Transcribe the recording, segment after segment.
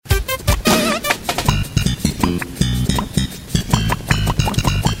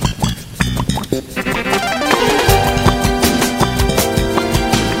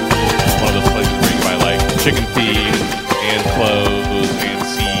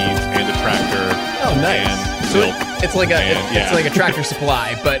Nice. So milk. it's like a Tractor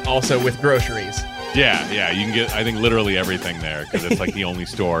Supply, but also with groceries. Yeah, you can get, I think, literally everything there because it's like the only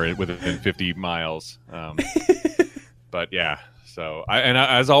store within 50 miles. But yeah, so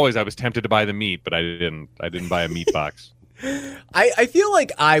as always, I was tempted to buy the meat, but I didn't. I didn't buy a meat box. I feel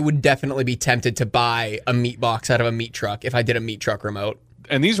like I would definitely be tempted to buy a meat box out of a meat truck if I did a meat truck remote.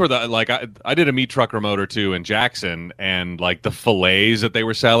 And these were I did a meat truck remote or two in Jackson, and like the fillets that they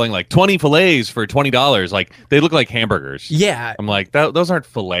were selling, like 20 fillets for $20, like they look like hamburgers. Yeah, I'm like, those aren't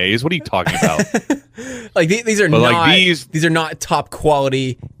fillets. What are you talking about? Like these are But not like these are not top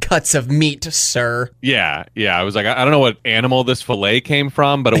quality cuts of meat, sir. Yeah. I was like, I don't know what animal this fillet came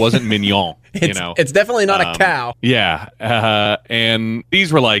from, but it wasn't mignon. It's definitely not a cow. Yeah. And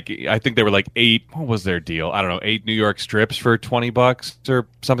these were like, I think they were like 8. What was their deal? I don't know, 8 New York strips for $20 or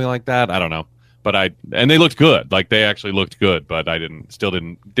something like that. I don't know. But and they looked good. Like they actually looked good, but I didn't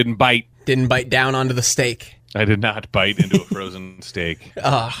bite. Didn't bite down onto the steak. I did not bite into a frozen steak.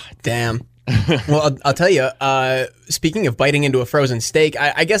 Oh, damn. Well, I'll tell you, speaking of biting into a frozen steak,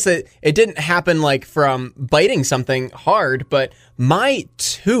 I guess it didn't happen like from biting something hard, but my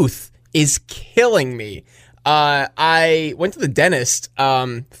tooth is killing me. I went to the dentist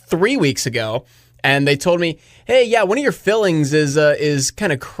 3 weeks ago, and they told me, hey, yeah, one of your fillings is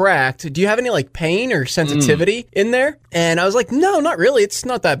kind of cracked. Do you have any like pain or sensitivity in there? And I was like, no, not really. It's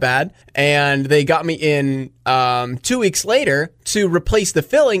not that bad. And they got me in 2 weeks later to replace the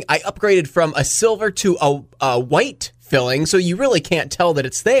filling. I upgraded from a silver to a white filling, so you really can't tell that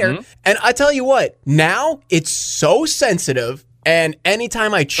it's there. And I tell you what, now it's so sensitive, and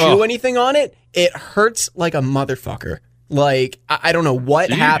anytime I chew anything on it, it hurts like a motherfucker. Like, I don't know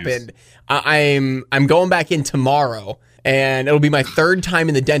what happened. I'm going back in tomorrow, and it'll be my third time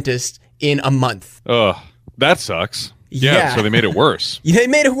in the dentist in a month. Oh, that sucks. Yeah, so they made it worse. They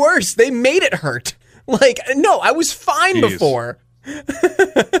made it worse. They made it hurt. Like, no, I was fine before.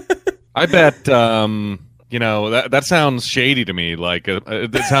 I bet, that sounds shady to me. Like,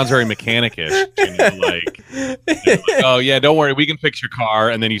 it sounds very mechanic-ish. And you're like, oh, yeah, don't worry, we can fix your car.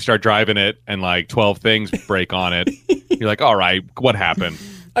 And then you start driving it, and like 12 things break on it. You're like, all right, what happened?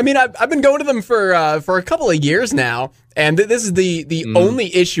 I mean, I've been going to them for a couple of years now, and this is the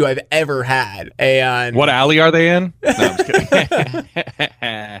only issue I've ever had. And what alley are they in? No, I'm just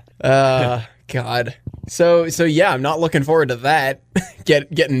kidding. God. So yeah, I'm not looking forward to that.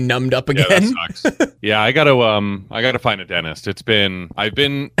 Getting numbed up again. Yeah, that sucks. Yeah, I gotta find a dentist. I've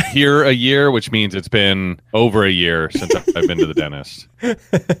been here a year, which means it's been over a year since I've been to the dentist.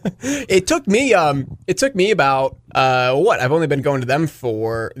 It took me about I've only been going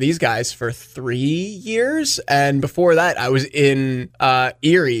to these guys for 3 years, and before that I was in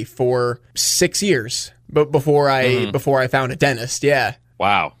Erie for 6 years. But before I found a dentist, yeah.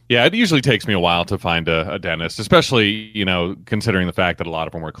 Wow. Yeah, it usually takes me a while to find a dentist, especially, considering the fact that a lot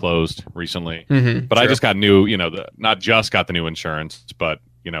of them were closed recently. But I just got not just got the new insurance, but,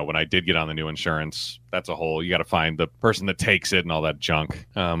 when I did get on the new insurance, that's you got to find the person that takes it and all that junk,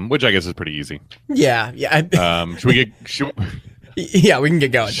 which I guess is pretty easy. Yeah. Should we get... Yeah, we can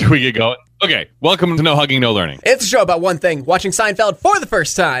get going. Should we get going? Okay, welcome to No Hugging, No Learning. It's a show about one thing, watching Seinfeld for the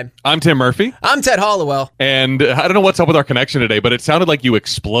first time. I'm Tim Murphy. I'm Ted Hollowell. And I don't know what's up with our connection today, but it sounded like you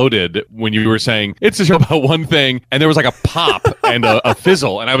exploded when you were saying, it's a show about one thing, and there was like a pop and a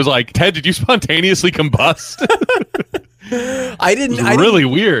fizzle, and I was like, Ted, did you spontaneously combust? I didn't. It was really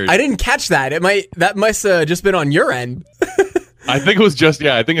weird. I didn't catch that. That must have just been on your end. I think it was just,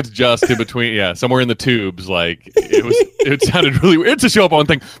 I think it's just in between, somewhere in the tubes. Like, it sounded really weird. It's a show about one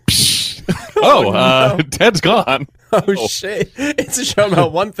thing. No. Ted's gone. Oh, shit. It's a show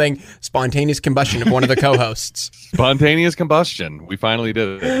about one thing, spontaneous combustion of one of the co-hosts. Spontaneous combustion. We finally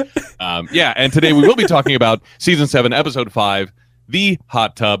did it. And today we will be talking about Season 7, Episode 5, The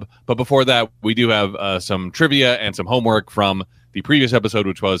Hot Tub. But before that, we do have some trivia and some homework from the previous episode,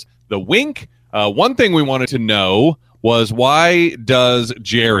 which was The Wink. One thing we wanted to know was, why does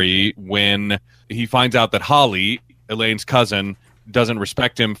Jerry, when he finds out that Holly, Elaine's cousin, doesn't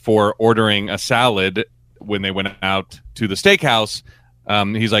respect him for ordering a salad when they went out to the steakhouse,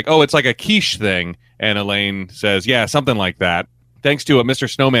 he's like, oh, it's like a quiche thing. And Elaine says, yeah, something like that. Thanks to Mr.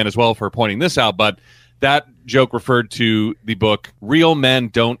 Snowman as well for pointing this out. But that joke referred to the book Real Men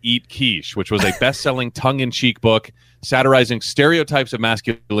Don't Eat Quiche, which was a best-selling tongue-in-cheek book satirizing stereotypes of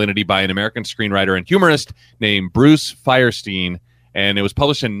masculinity by an American screenwriter and humorist named Bruce Firestein, and it was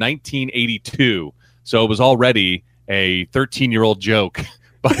published in 1982. So it was already a 13-year-old joke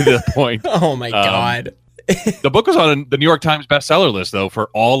by the point. Oh, my God. The book was on the New York Times bestseller list, though, for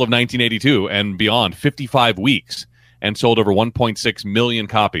all of 1982 and beyond, 55 weeks, and sold over 1.6 million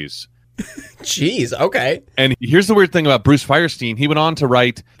copies. Jeez, okay. And here's the weird thing about Bruce Firestein. He went on to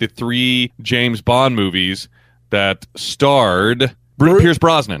write the 3 James Bond movies that starred Pierce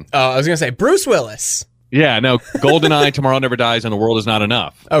Brosnan. I was going to say Bruce Willis. Yeah, no, GoldenEye, Tomorrow Never Dies, and The World Is Not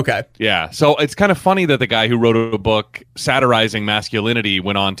Enough. Okay. Yeah, so it's kind of funny that the guy who wrote a book satirizing masculinity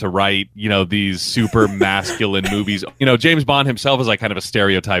went on to write, these super masculine movies. James Bond himself is like kind of a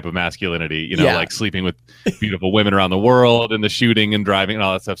stereotype of masculinity, like sleeping with beautiful women around the world and the shooting and driving and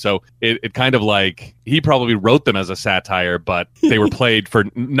all that stuff. So it kind of like, he probably wrote them as a satire, but they were played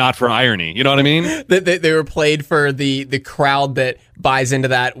not for irony. You know what I mean? They were played for the crowd that buys into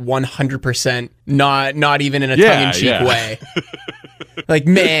that 100%, not even in a tongue-in-cheek way. Like,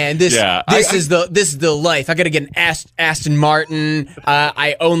 man, this is the life. I got to get an Aston Martin.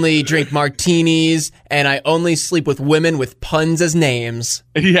 I only drink martinis, and I only sleep with women with puns as names.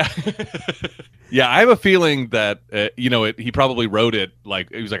 Yeah. Yeah, I have a feeling that he probably wrote it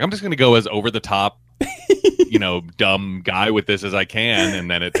like he was like, I'm just going to go as over the top, dumb guy with this as I can,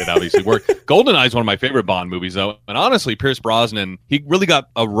 and then it obviously worked. GoldenEye is one of my favorite Bond movies, though, and honestly, Pierce Brosnan, he really got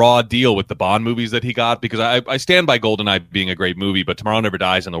a raw deal with the Bond movies that he got, because I stand by GoldenEye being a great movie, but Tomorrow Never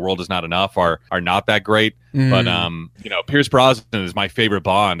Dies and The World Is Not Enough are not that great. But Pierce Brosnan is my favorite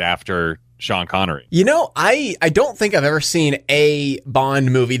Bond after Sean Connery. I don't think I've ever seen a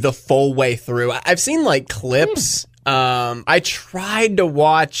Bond movie the full way through. I've seen like clips. I tried to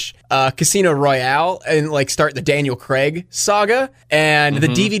watch Casino Royale and like start the Daniel Craig saga, and the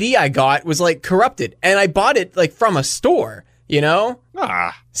DVD I got was like corrupted, and I bought it like from a store. So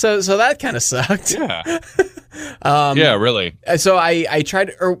that kind of sucked. Yeah. Yeah, really. So I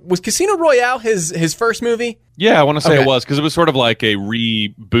tried. Or was Casino Royale his first movie? Yeah, I want to say it was, because it was sort of like a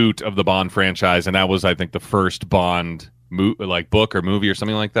reboot of the Bond franchise, and that was, I think, the first Bond book or movie or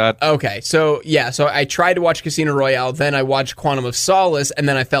something like that. Okay, so I tried to watch Casino Royale, then I watched Quantum of Solace, and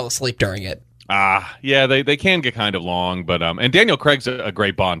then I fell asleep during it. Yeah, they can get kind of long, but and Daniel Craig's a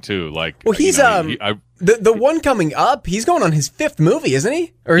great Bond too. Like, well, he's the one coming up. He's going on his 5th movie, isn't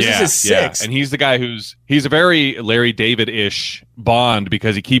he? Or is this his 6th? Yeah, and he's the guy he's a very Larry David-ish Bond,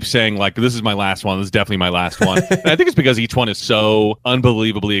 because he keeps saying like, this is my last one. This is definitely my last one. And I think it's because each one is so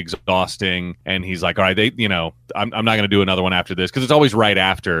unbelievably exhausting, and he's like, all right, I'm not going to do another one after this, because it's always right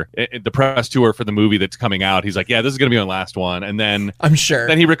after the press tour for the movie that's coming out. He's like, yeah, this is going to be my last one, and then I'm sure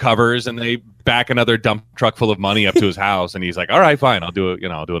then he recovers, and they back another dump truck full of money up to his house, and he's like, all right, fine, I'll do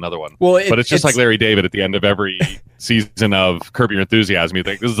another one. Well, but it's just like Larry David at the end of every season of Curb Your Enthusiasm. You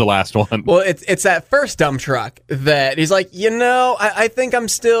think this is the last one? Well, it's that first dump truck that he's like, I think I'm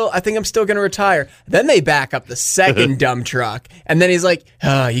still going to retire. Then they back up the second dump truck, and then he's like,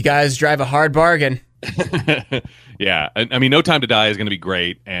 oh, you guys drive a hard bargain. Yeah, I mean, No Time to Die is going to be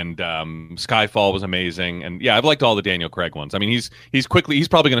great, and Skyfall was amazing, and yeah, I've liked all the Daniel Craig ones. I mean, he's probably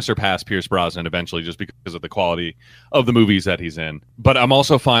going to surpass Pierce Brosnan eventually, just because of the quality of the movies that he's in. But I'm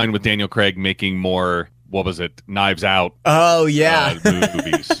also fine with Daniel Craig making more, what was it, Knives Out? Oh yeah,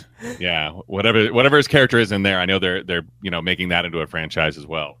 movies. Yeah, whatever his character is in there, I know they're making that into a franchise as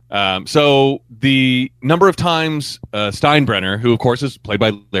well. So the number of times Steinbrenner, who of course is played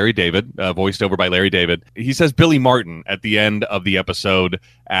by Larry David, voiced over by Larry David, he says Billy Martin at the end of the episode,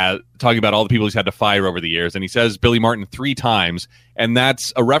 talking about all the people he's had to fire over the years, and he says Billy Martin 3 times, and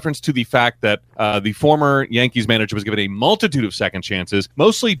that's a reference to the fact that the former Yankees manager was given a multitude of second chances,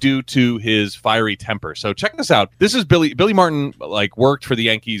 mostly due to his fiery temper. So check this out. This is Billy Martin, like, worked for the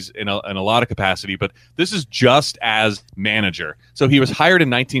Yankees in a lot of capacity, but this is just as manager. So he was hired in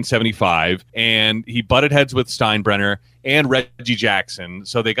 1975, and he butted heads with Steinbrenner and Reggie Jackson.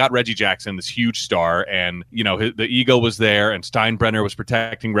 So they got Reggie Jackson, this huge star, and the ego was there, and Steinbrenner was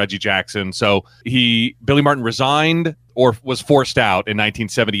protecting Reggie Jackson. So Billy Martin resigned, or was forced out in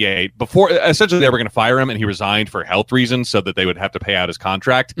 1978. Before, essentially, they were going to fire him, and he resigned for health reasons so that they would have to pay out his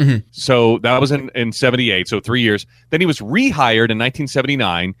contract. Mm-hmm. So that was in 78, so 3 years. Then he was rehired in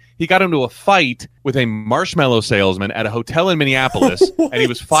 1979. He got into a fight with a marshmallow salesman at a hotel in Minneapolis, and he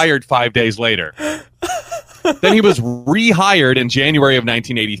was fired 5 days later. Then he was rehired in January of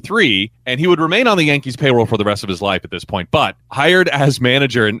 1983, and he would remain on the Yankees payroll for the rest of his life at this point. But hired as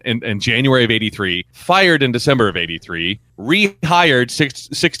manager in January of 83, fired in December of 83, rehired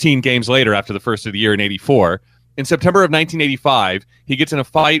 16 games later after the first of the year in 84. In September of 1985, he gets in a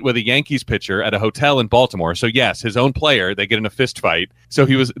fight with a Yankees pitcher at a hotel in Baltimore. So yes, his own player, they get in a fist fight. So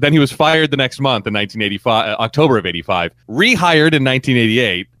he was fired the next month in 1985, October of 85, rehired in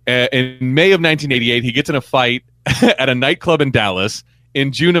 1988. In May of 1988, he gets in a fight at a nightclub in Dallas.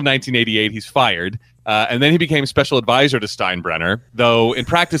 In June of 1988, he's fired. And then he became special advisor to Steinbrenner, though in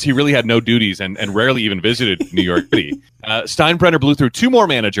practice he really had no duties and rarely even visited New York City. Steinbrenner blew through 2 more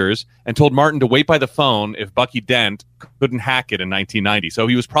managers and told Martin to wait by the phone if Bucky Dent couldn't hack it in 1990. So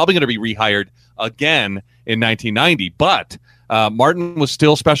he was probably going to be rehired again in 1990, but Martin was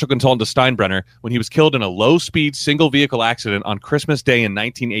still special consultant to Steinbrenner when he was killed in a low-speed single-vehicle accident on Christmas Day in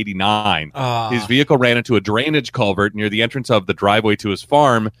 1989. His vehicle ran into a drainage culvert near the entrance of the driveway to his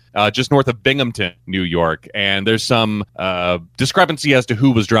farm just north of Binghamton, New York. And there's some discrepancy as to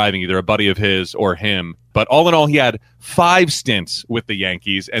who was driving, either a buddy of his or him. But all in all, he had 5 stints with the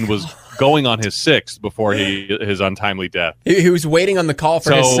Yankees and was going on his 6th before his untimely death. He was waiting on the call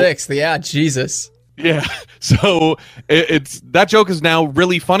for his 6th. Yeah, Jesus. Yeah, so it's that joke is now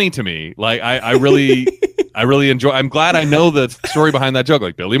really funny to me. Like I really enjoy. I'm glad I know the story behind that joke.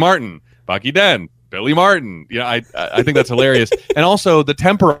 Like Billy Martin, Bucky Dent, Billy Martin. Yeah, I think that's hilarious. And also the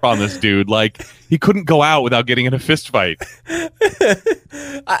temper on this dude. Like he couldn't go out without getting in a fist fight.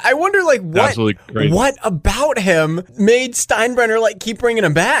 I wonder, like, what about him made Steinbrenner like keep bringing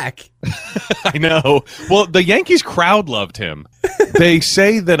him back? I know. Well, the Yankees crowd loved him. They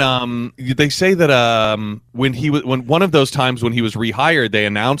say that when one of those times when he was rehired, they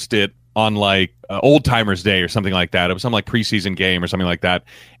announced it on like Old Timers Day or something like that. It was some like preseason game or something like that.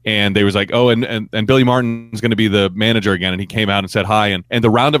 And they was like, oh, and Billy Martin's going to be the manager again. And he came out and said hi. And the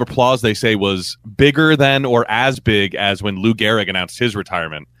round of applause, they say, was bigger than or as big as when Lou Gehrig announced his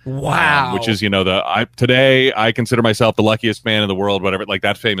retirement. Wow. Which is, today I consider myself the luckiest man in the world, whatever, like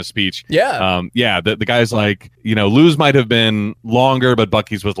that famous speech. Yeah. The guy's like, Lou's might have been longer, but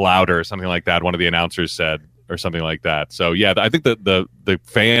Bucky's was louder or something like that. One of the announcers said. Or something like that. So yeah, I think that the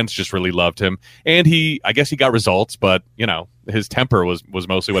fans just really loved him, and I guess he got results, but his temper was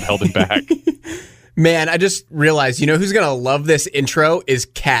mostly what held him back. Man, I just realized, who's gonna love this intro is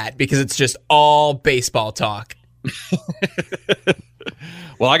Kat, because it's just all baseball talk.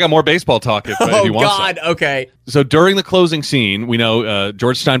 Well, I got more baseball talk if you want. Oh God, some. Okay. So during the closing scene, we know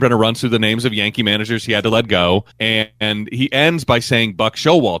George Steinbrenner runs through the names of Yankee managers he had to let go, and he ends by saying Buck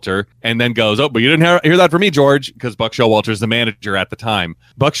Showalter, and then goes, "Oh, but you didn't hear that from me, George," because Buck Showalter is the manager at the time.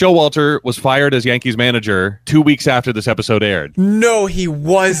 Buck Showalter was fired as Yankees manager 2 weeks after this episode aired. No, he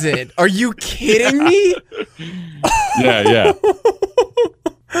wasn't. Are you kidding me? Yeah.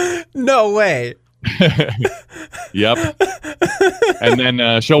 No way. Yep. And then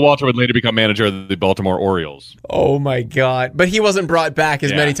Showalter would later become manager of the Baltimore Orioles. Oh my God. But he wasn't brought back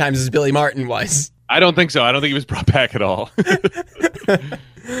as many times as Billy Martin was. I don't think so. I don't think he was brought back at all.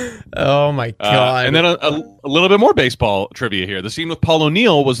 Oh my God. And then a little bit more baseball trivia here. The scene with Paul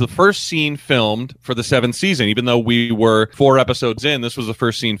O'Neill was the first scene filmed for the 7th season. Even though we were 4 episodes in, this was the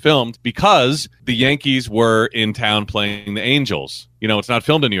first scene filmed because the Yankees were in town playing the Angels. It's not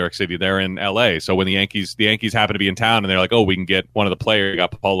filmed in New York City. They're in L.A. So when the Yankees happen to be in town, and they're like, oh, we can get one of the players,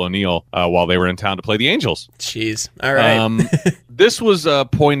 got Paul O'Neill while they were in town to play the Angels. Jeez. All right. This was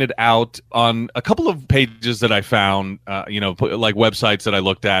pointed out on a couple of pages that I found, like websites that I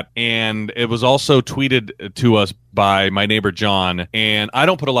looked at. And it was also tweeted to us by my neighbor John, and I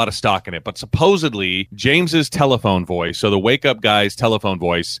don't put a lot of stock in it, but supposedly James's telephone voice, so the Wake Up Guy's telephone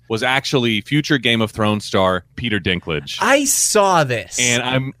voice, was actually future Game of Thrones star Peter Dinklage. I saw this.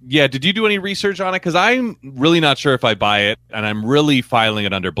 And did you do any research on it? Because I'm really not sure if I buy it, and I'm really filing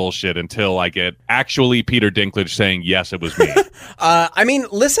it under bullshit until I get actually Peter Dinklage saying, yes, it was me.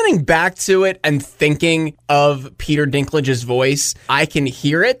 Listening back to it and thinking of Peter Dinklage's voice, I can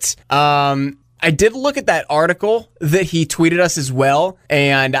hear it. I did look at that article that he tweeted us as well,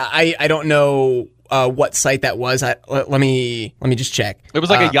 and I don't know what site that was. Let me just check. It was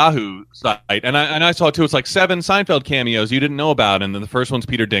like a Yahoo site, and I saw it too. It's like 7 Seinfeld cameos you didn't know about, and then the first one's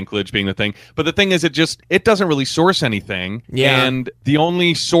Peter Dinklage being the thing. But the thing is, it doesn't really source anything. Yeah. And the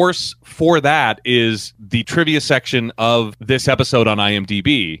only source for that is the trivia section of this episode on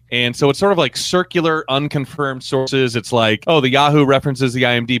IMDb, and so it's sort of like circular, unconfirmed sources. It's like, oh, the Yahoo references the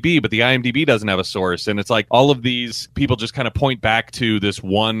IMDb, but the IMDb doesn't have a source, and it's like all of these people just kind of point back to this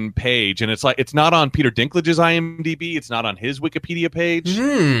one page, and it's like it's not on Peter Dinklage's IMDb. It's not on his Wikipedia page.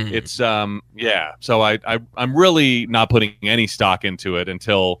 It's So I'm really not putting any stock into it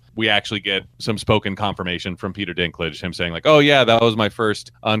until we actually get some spoken confirmation from Peter Dinklage, him saying like, oh yeah, that was my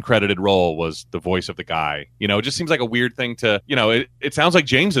first uncredited role, was the voice of the guy. It just seems like a weird thing to, it sounds like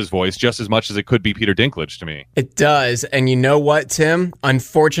James's voice just as much as it could be Peter Dinklage to me. It does. And you know what, Tim?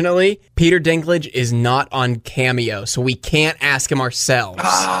 Unfortunately, Peter Dinklage is not on Cameo, so we can't ask him ourselves.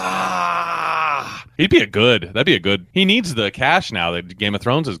 That'd be a good. He needs the cash now that Game of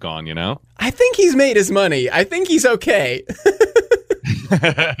Thrones is gone, I think he's made his money. I think he's okay.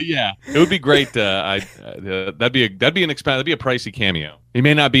 Yeah, it would be great. That'd be a pricey cameo. He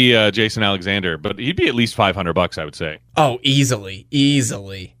may not be Jason Alexander, but he'd be at least $500, I would say. Oh, easily.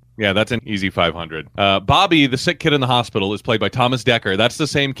 Yeah, that's an easy 500. Bobby, the sick kid in the hospital, is played by Thomas Dekker. That's the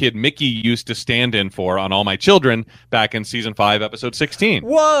same kid Mickey used to stand in for on All My Children back in season 5, episode 16.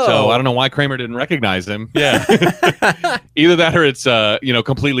 Whoa! So I don't know why Kramer didn't recognize him. Yeah, either that or it's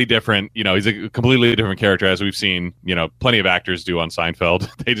completely different. He's a completely different character, as we've seen plenty of actors do on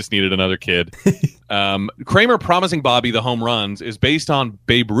Seinfeld. They just needed another kid. Kramer promising Bobby the home runs is based on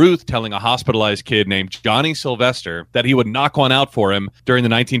Babe Ruth telling a hospitalized kid named Johnny Sylvester that he would knock one out for him during the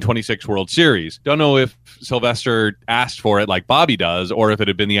 1926 World Series. Don't know if Sylvester asked for it like Bobby does, or if it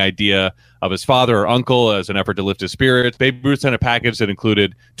had been the idea of his father or uncle as an effort to lift his spirits. Babe Ruth sent a package that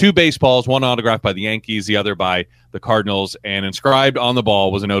included 2 baseballs, one autographed by the Yankees, the other by the Cardinals, and inscribed on the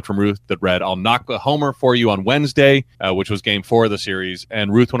ball was a note from Ruth that read, "I'll knock a homer for you on Wednesday," which was game 4 of the series.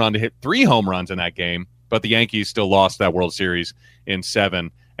 And Ruth went on to hit 3 home runs in that game, but the Yankees still lost that World Series in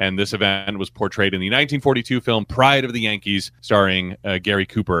 7. And this event was portrayed in the 1942 film Pride of the Yankees, starring Gary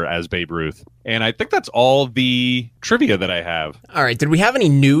Cooper as Babe Ruth. And I think that's all the trivia that I have. All right. Did we have any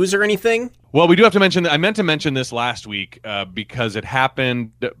news or anything? Well, we do have to mention, I meant to mention this last week because it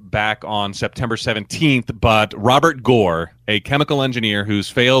happened back on September 17th, but Robert Gore, a chemical engineer whose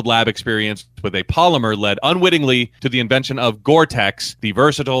failed lab experience with a polymer led unwittingly to the invention of Gore-Tex, the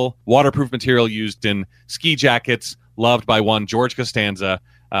versatile waterproof material used in ski jackets, loved by one George Costanza,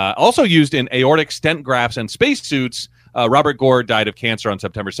 also used in aortic stent grafts and spacesuits. Robert Gore died of cancer on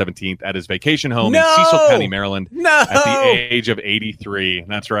September 17th at his vacation home in Cecil County, Maryland, at the age of 83.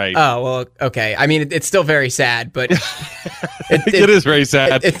 That's right. Oh, well, okay. I mean, it's still very sad, but... it is very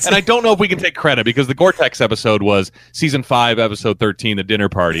sad. And I don't know if we can take credit, because the Gore-Tex episode was season 5, episode 13, The Dinner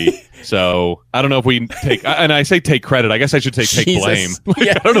Party. So I don't know if we take... And I say take credit. I guess I should say take blame.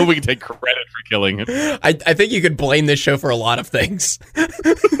 Yeah. I don't know if we can take credit for killing him. I think you could blame this show for a lot of things.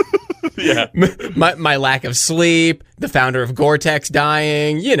 Yeah. My lack of sleep, the founder of Gore-Tex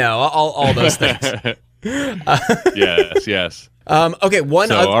dying, all those things. Yes. Okay,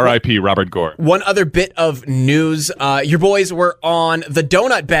 R.I.P. Robert Gore. One other bit of news. Your boys were on the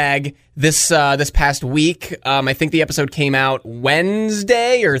Donut Bag this past week. I think the episode came out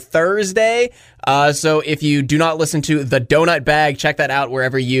Wednesday or Thursday. So if you do not listen to the Donut Bag, check that out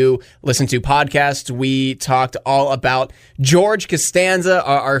wherever you listen to podcasts. We talked all about George Costanza,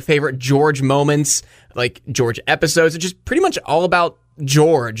 our favorite George moments, like George episodes. It's just pretty much all about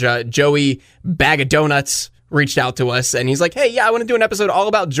George. Joey Bag of Donuts reached out to us and he's like, "Hey, yeah, I want to do an episode all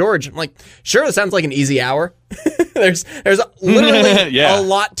about George." I'm like, "Sure, that sounds like an easy hour." There's literally a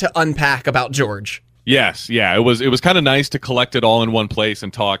lot to unpack about George. Yes, yeah, it was kind of nice to collect it all in one place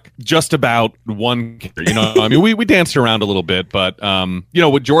and talk just about one character. I mean, we danced around a little bit, but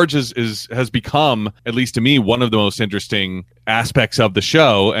what George has become, at least to me, one of the most interesting aspects of the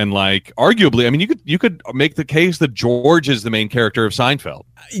show, and like arguably, I mean, you could make the case that George is the main character of Seinfeld.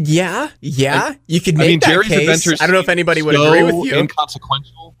 Yeah, you could make that Jerry's case. Adventures, I don't know if anybody would agree with you.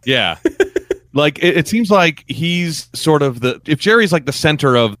 Inconsequential. Yeah. Like, it seems like he's sort of if Jerry's like the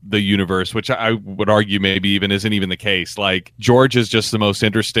center of the universe, which I would argue maybe even isn't even the case. Like, George is just the most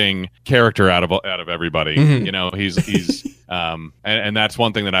interesting character out of everybody. Mm-hmm. He's and that's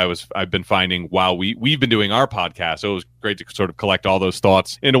one thing that I've been finding while we've been doing our podcast. So it was great to sort of collect all those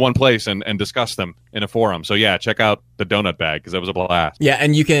thoughts into one place and discuss them in a forum. So yeah, check out the Donut Bag, because that was a blast. Yeah,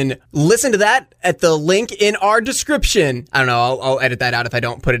 and you can listen to that at the link in our description. I don't know, I'll edit that out if I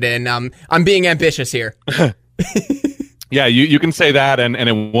don't put it in. I'm being ambitious here. Yeah, you can say that and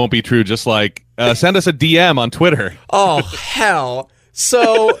it won't be true. Just like send us a DM on Twitter. Oh hell!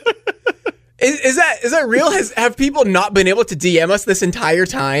 So is that real? Have people not been able to DM us this entire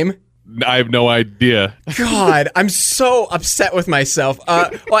time? I have no idea. God, I'm so upset with myself. Well,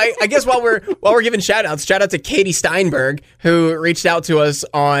 I guess while we're giving shout out to Katie Steinberg, who reached out to us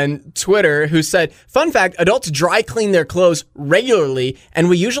on Twitter, who said, "Fun fact, adults dry clean their clothes regularly, and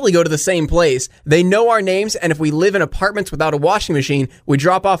we usually go to the same place. They know our names, and if we live in apartments without a washing machine, we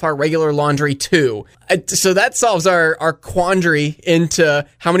drop off our regular laundry too." So that solves our quandary into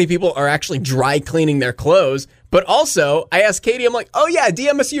how many people are actually dry cleaning their clothes. But also, I asked Katie, I'm like, "Oh yeah,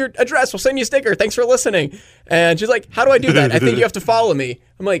 DM us your address. We'll send you a sticker. Thanks for listening." And she's like, "How do I do that?" "I think you have to follow me."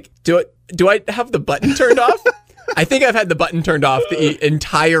 I'm like, Do I have the button turned off?" I think I've had the button turned off the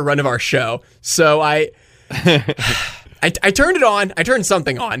entire run of our show. So I turned it on. I turned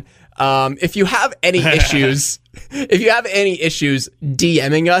something on. If you have any issues,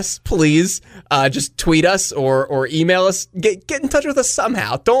 DMing us, please just tweet us or email us. Get in touch with us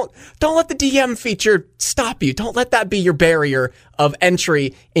somehow. Don't let the DM feature stop you. Don't let that be your barrier of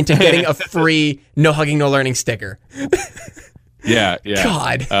entry into getting a free No Hugging, No Learning sticker. Yeah.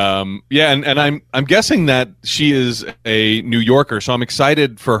 God. And I'm guessing that she is a New Yorker, so I'm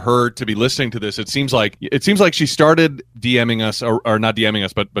excited for her to be listening to this. It seems like she started DMing us, or not DMing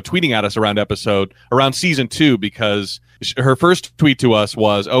us, but tweeting at us around season 2, because her first tweet to us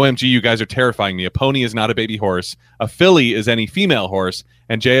was, "OMG, you guys are terrifying me. A pony is not a baby horse. A filly is any female horse.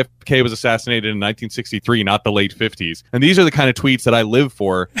 And JFK was assassinated in 1963, not the late 50s." And these are the kind of tweets that I live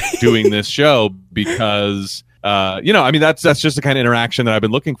for doing this show, because that's just the kind of interaction that I've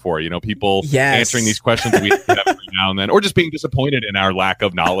been looking for. People answering these questions that we have every now and then, or just being disappointed in our lack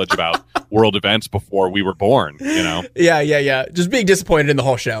of knowledge about world events before we were born. Yeah. Just being disappointed in the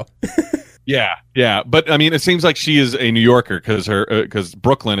whole show. Yeah. But I mean, it seems like she is a New Yorker because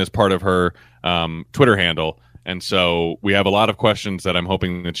Brooklyn is part of her Twitter handle. And so we have a lot of questions that I'm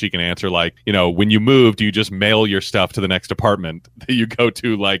hoping that she can answer, like, when you move, do you just mail your stuff to the next apartment that you go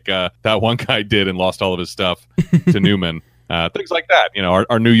to, like that one guy did and lost all of his stuff to Newman? Things like that,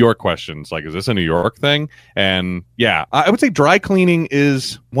 our New York questions, like, is this a New York thing? And yeah, I would say dry cleaning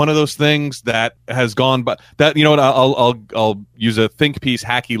is one of those things that has gone, but that, I'll use a think piece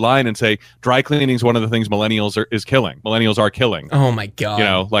hacky line and say dry cleaning is one of the things millennials are killing. Oh my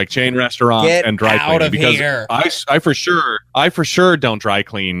God. Like chain restaurants and dry cleaning, because here. I for sure don't dry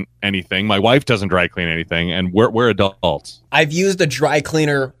clean anything. My wife doesn't dry clean anything, and we're adults. I've used a dry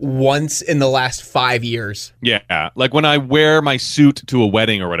cleaner once in the last 5 years. Yeah, like when I wear my suit to a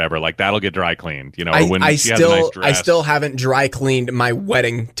wedding or whatever, like that'll get dry cleaned. When I she has a nice dress. I still haven't dry cleaned my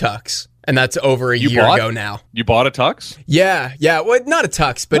wedding tux, and that's over a year ago now. You bought a tux? Yeah. Well, not a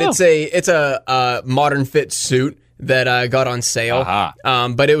tux, but it's a modern fit suit that got on sale.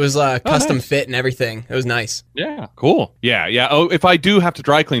 But it was custom fit and everything. It was nice. Yeah, cool. Yeah. Oh, if I do have to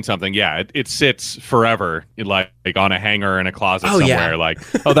dry clean something, it sits forever, like on a hanger in a closet somewhere. Yeah. Like,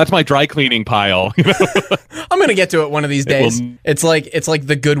 that's my dry cleaning pile. I'm gonna get to it one of these days. It's like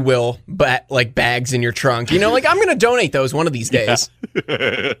the Goodwill, but like bags in your trunk. Like I'm gonna donate those one of these days.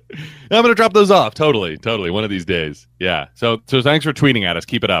 Yeah. I'm gonna drop those off. Totally. One of these days. Yeah. So thanks for tweeting at us.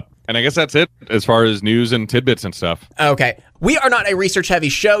 Keep it up. And I guess that's it as far as news and tidbits and stuff. Okay. We are not a research-heavy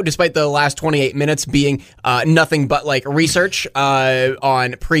show, despite the last 28 minutes being nothing but like research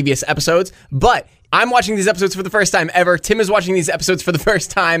on previous episodes. But I'm watching these episodes for the first time ever. Tim is watching these episodes for the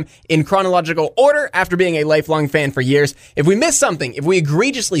first time in chronological order after being a lifelong fan for years. If we miss something, if we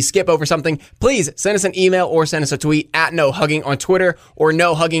egregiously skip over something, please send us an email or send us a tweet at NoHugging on Twitter or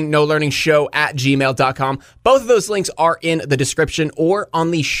NoHuggingNoLearningShow@gmail.com. Both of those links are in the description or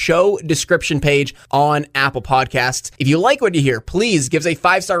on the show description page on Apple Podcasts. If you like what you hear, please give us a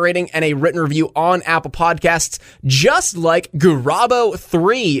 5-star rating and a written review on Apple Podcasts, just like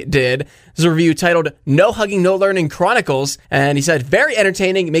Garabo3 did. There's a review titled No Hugging, No Learning Chronicles, and he said, very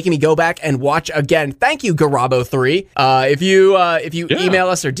entertaining, making me go back and watch again. Thank you, Garabo3. If you email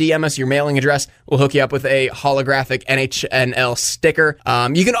us or DM us your mailing address, we'll hook you up with a holographic NHNL sticker.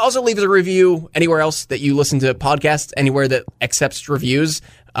 You can also leave us a review anywhere else that you listen to podcasts, anywhere that accepts reviews.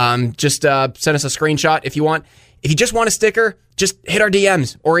 Just send us a screenshot if you want. If you just want a sticker, just hit our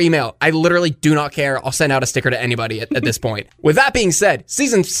DMs or email. I literally do not care. I'll send out a sticker to anybody at this point. With that being said,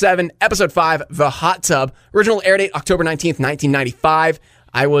 Season 7, Episode 5, The Hot Tub. Original air date, October 19th, 1995.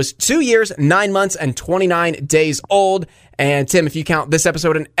 I was 2 years, 9 months, and 29 days old. And Tim, if you count this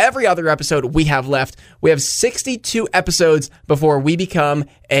episode and every other episode we have left, we have 62 episodes before we become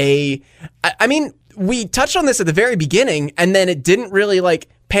we touched on this at the very beginning, and then it didn't really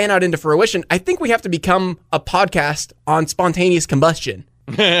pan out into fruition. I think we have to become a podcast on spontaneous combustion.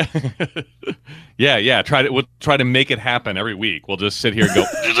 Yeah. We'll try to make it happen every week. We'll just sit here and go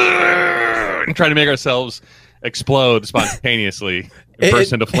and try to make ourselves explode spontaneously and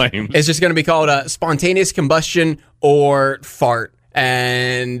burst into flames. It's just going to be called spontaneous combustion or fart,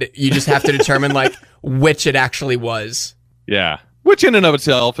 and you just have to determine which it actually was. Yeah. Which in and of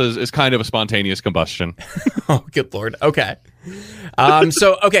itself is kind of a spontaneous combustion. Oh, good Lord. Okay.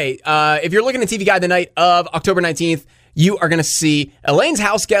 If you're looking at TV Guide the night of October 19th, you are going to see Elaine's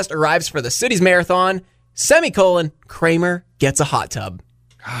house guest arrives for the city's marathon, Kramer gets a hot tub.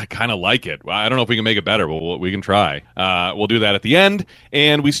 I kind of like it. I don't know if we can make it better, but we can try. We'll do that at the end.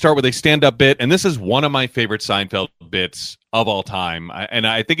 And we start with a stand-up bit. And this is one of my favorite Seinfeld bits of all time. And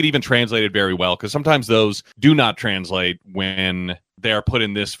I think it even translated very well, because sometimes those do not translate when they're put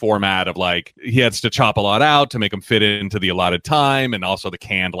in this format of like he has to chop a lot out to make them fit into the allotted time, and also the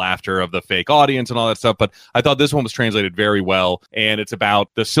canned laughter of the fake audience and all that stuff. But I thought this one was translated very well, and it's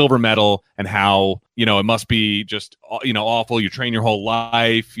about the silver medal and how, you know, it must be just, you know, awful. You train your whole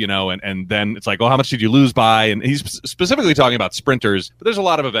life, you know, and then it's like, oh, how much did you lose by? And he's specifically talking about sprinters, but there's a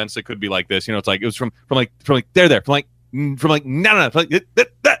lot of events that could be like this. You know, it's like it was from like no, that was it.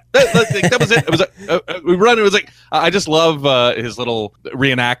 It was like we run. It was like I just love his little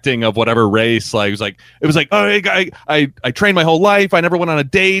reenacting of whatever race. Like it was like oh, hey, I trained my whole life. I never went on a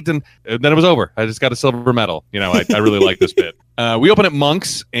date, and then it was over. I just got a silver medal. You know, I really like this bit. We open at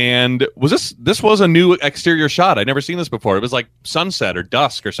Monk's, and this was a new exterior shot. I'd never seen this before. It was like sunset or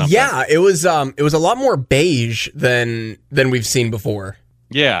dusk or something. Yeah, it was a lot more beige than we've seen before.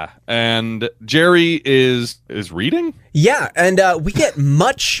 Yeah, and Jerry is reading? Yeah, and we get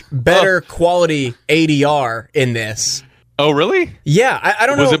much better quality ADR in this. Oh, really? Yeah, I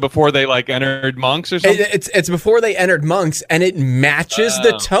don't know. Was it before they like entered Monk's or something? It's before they entered Monk's, and it matches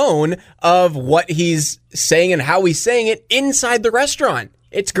the tone of what he's saying and how he's saying it inside the restaurant.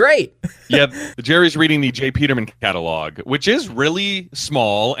 It's great. Yeah, Jerry's reading the J. Peterman catalog, which is really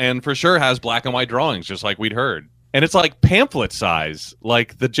small and for sure has black and white drawings, just like we'd heard. And it's like pamphlet size.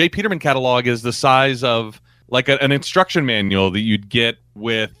 Like the J. Peterman catalog is the size of like an instruction manual that you'd get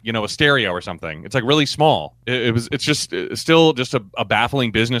with, you know, a stereo or something. It's like really small. It's still just a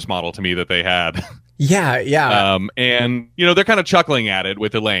baffling business model to me that they had. Yeah. And, you know, they're kind of chuckling at it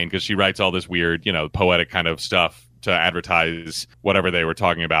with Elaine because she writes all this weird, you know, poetic kind of stuff to advertise whatever they were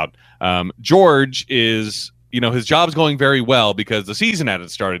talking about. George is, you know, his job's going very well because the season hadn't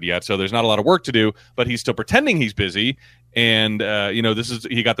started yet, so there's not a lot of work to do, but he's still pretending he's busy. And, you know,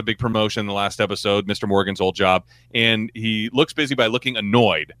 he got the big promotion in the last episode, Mr. Morgan's old job, and he looks busy by looking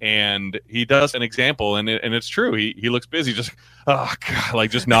annoyed. And he does an example, and it's true. He looks busy, just, oh, God, like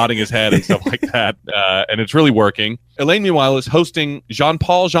just nodding his head and stuff like that. And it's really working. Elaine, meanwhile, is hosting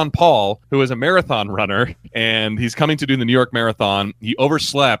Jean-Paul, who is a marathon runner, and he's coming to do the New York Marathon. He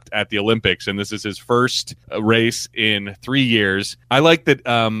overslept at the Olympics, and this is his first race in 3 years. I like that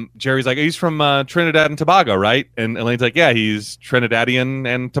Jerry's like, he's from Trinidad and Tobago, right? And Elaine's like, yeah, he's Trinidadian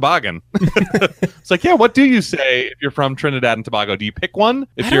and Tobagan. It's like, yeah, what do you say if you're from Trinidad and Tobago? Do you pick one?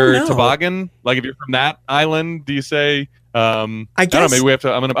 If you're Tobagan, like if you're from that island, do you say... I guess, don't know, maybe we have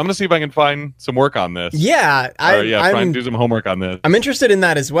to. I'm gonna see if I can find some work on this. Yeah, try and do some homework on this. I'm interested in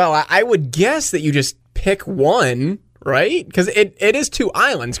that as well. I would guess that you just pick one, right? Because it is 2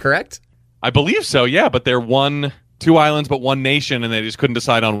 islands, correct? I believe so. Yeah, but they're 2 islands, but 1 nation, and they just couldn't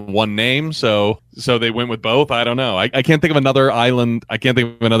decide on one name, so they went with both. I don't know. I can't think of another island. I can't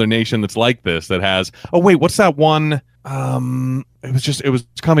think of another nation that's like this that has. Oh wait, what's that one? It was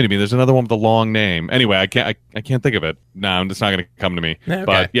coming to me. There's another one with a long name. Anyway, I can't think of it. No, it's not going to come to me. Okay.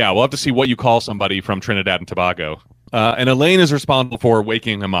 But yeah, we'll have to see what you call somebody from Trinidad and Tobago. And Elaine is responsible for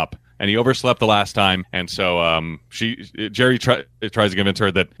waking him up. And he overslept the last time, and so Jerry tries to convince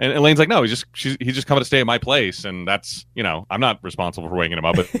her that, and Elaine's like, no, he's just coming to stay at my place, and that's, you know, I'm not responsible for waking him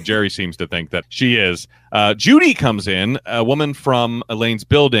up, but Jerry seems to think that she is. Judy comes in, a woman from Elaine's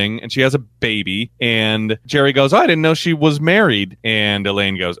building, and she has a baby, and Jerry goes, oh, I didn't know she was married, and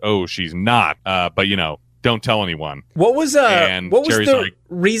Elaine goes, oh, she's not, but you know, don't tell anyone. What was the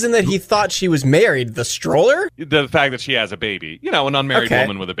reason that he thought she was married? The stroller? The fact that she has a baby. You know, an unmarried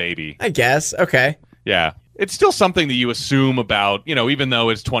woman with a baby. I guess. Okay. Yeah. It's still something that you assume about, you know, even though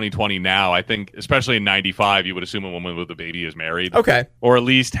it's 2020 now, I think, especially in 95, you would assume a woman with a baby is married. Okay. Or at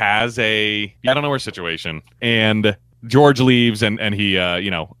least has I don't know her situation. And George leaves and he,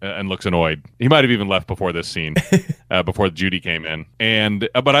 and looks annoyed. He might have even left before this scene, before Judy came in. And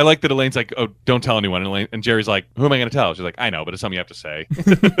but I like that Elaine's like, oh, don't tell anyone. And Jerry's like, who am I going to tell? She's like, I know, but it's something you have to say.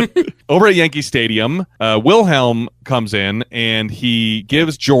 Over at Yankee Stadium, Wilhelm comes in and he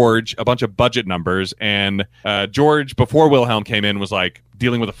gives George a bunch of budget numbers. And George, before Wilhelm came in, was like,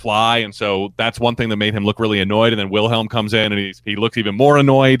 dealing with a fly, and so that's one thing that made him look really annoyed. And then Wilhelm comes in and he looks even more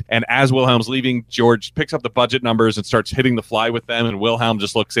annoyed, and as Wilhelm's leaving, George picks up the budget numbers and starts hitting the fly with them, and Wilhelm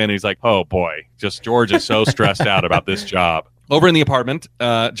just looks in and he's like, oh boy, just George is so stressed out about this job. Over in the apartment,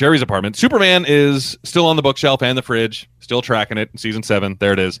 Jerry's apartment, Superman is still on the bookshelf and the fridge, still tracking it in season 7.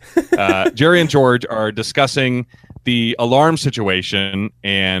 There it is. Jerry and George are discussing the alarm situation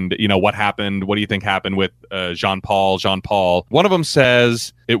and, you know, what happened. What do you think happened with Jean-Paul? One of them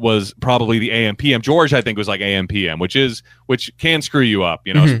says it was probably the AM/PM. George, I think, was like AM/PM, which can screw you up,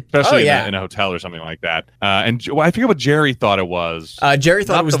 you know, especially in a hotel or something like that. And I forget what Jerry thought it was. Jerry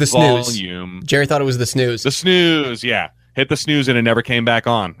thought it was the snooze. Volume. Jerry thought it was the snooze. The snooze, yeah. hit the snooze and it never came back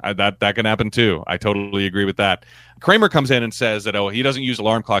on. That can happen too. I totally agree with that. Kramer comes in and says that, he doesn't use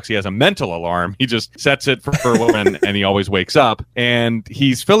alarm clocks. He has a mental alarm. He just sets it for when and he always wakes up. And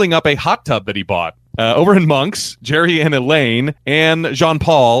he's filling up a hot tub that he bought. Over in Monk's, Jerry and Elaine and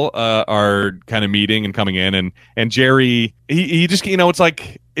Jean-Paul are kind of meeting and coming in. And Jerry, he just, it's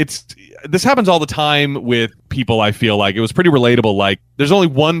like, this happens all the time with people. I feel like it was pretty relatable. Like, there's only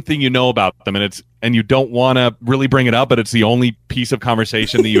one thing you know about them, and you don't want to really bring it up, but it's the only piece of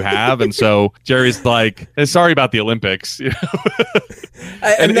conversation that you have. And so Jerry's like, sorry about the Olympics.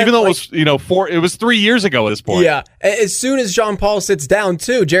 And even though it was 3 years ago at this point. Yeah. As soon as Jean-Paul sits down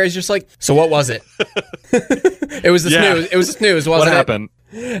too, Jerry's just like, so what was it? It was the snooze. It was the snooze, wasn't it? What happened?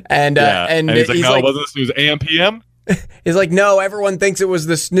 And he's like, no, it wasn't the snooze. AM, PM? He's like, no, everyone thinks it was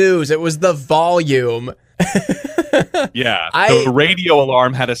the snooze. It was the volume. Yeah. The radio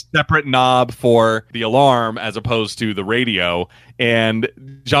alarm had a separate knob for the alarm as opposed to the radio.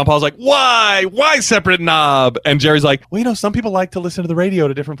 And Jean-Paul's like, why? Why separate knob? And Jerry's like, well, some people like to listen to the radio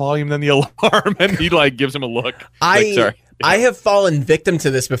at a different volume than the alarm. And he gives him a look. Sorry. I have fallen victim to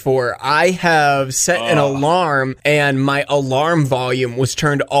this before. I have set an alarm and my alarm volume was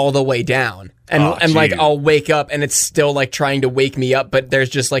turned all the way down. And I'll wake up and it's still like trying to wake me up, but there's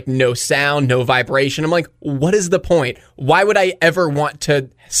just like no sound, no vibration. I'm like, what is the point? Why would I ever want to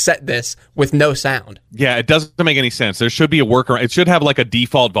set this with no sound? Yeah, it doesn't make any sense. There should be a workaround. It should have like a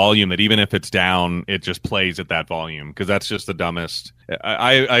default volume that even if it's down, it just plays at that volume, because that's just the dumbest.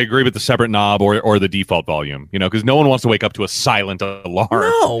 I agree with the separate knob or the default volume, because no one wants to wake up to a silent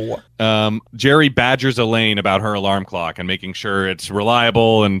alarm. No. Jerry badgers Elaine about her alarm clock and making sure it's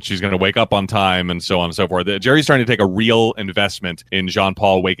reliable and she's going to wake up on time and so on and so forth. Jerry's trying to take a real investment in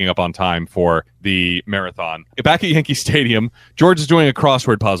Jean-Paul waking up on time for the marathon. Back at Yankee Stadium, George is doing a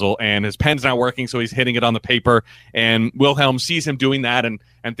crossword puzzle and his pen's not working, so he's hitting it on the paper, and Wilhelm sees him doing that and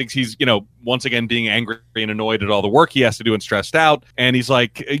thinks he's, once again being angry and annoyed at all the work he has to do and stressed out. And he's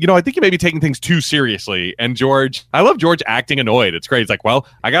like, I think you may be taking things too seriously. And I love George acting annoyed. It's great. He's like, well,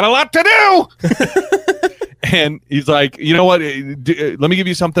 I got a lot to do. And he's like, you know what? Let me give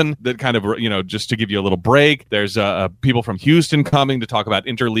you something that kind of, just to give you a little break. There's people from Houston coming to talk about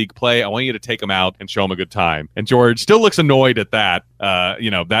interleague play. I want you to take them out and show them a good time. And George still looks annoyed at that,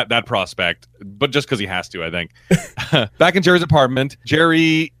 that prospect, but just because he has to, I think. Back in Jerry's apartment,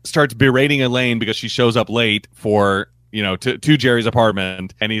 Jerry starts berating Elaine because she shows up late for to Jerry's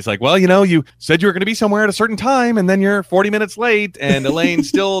apartment. And he's like, well, you said you were going to be somewhere at a certain time and then you're 40 minutes late. And Elaine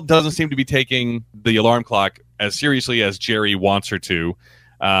still doesn't seem to be taking the alarm clock as seriously as Jerry wants her to.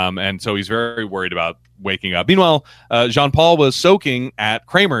 And so he's very worried about waking up. Meanwhile, Jean-Paul was soaking at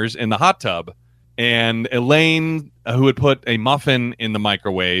Kramer's in the hot tub, and Elaine, who had put a muffin in the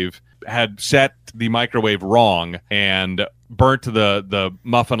microwave, had set the microwave wrong and burnt the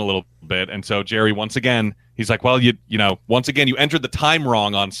muffin a little bit. And so Jerry, once again, he's like, well, once again, you entered the time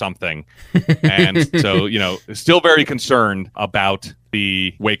wrong on something. And so, still very concerned about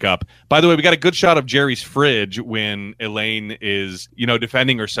the wake up. By the way, we got a good shot of Jerry's fridge when Elaine is,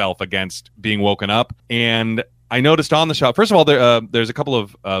 defending herself against being woken up. And I noticed on the shot, first of all, there's a couple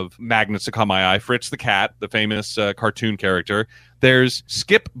of magnets that caught my eye. Fritz the cat, the famous cartoon character. There's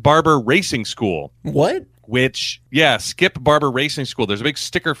Skip Barber Racing School. What? Skip Barber Racing School. There's a big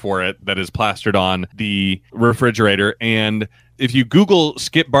sticker for it that is plastered on the refrigerator. And if you Google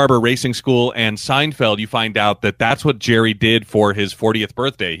Skip Barber Racing School and Seinfeld, you find out that that's what Jerry did for his 40th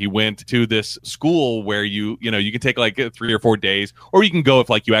birthday. He went to this school where you can take like 3 or 4 days, or you can go if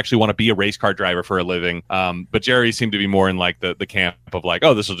like you actually want to be a race car driver for a living. But Jerry seemed to be more in like the camp of like,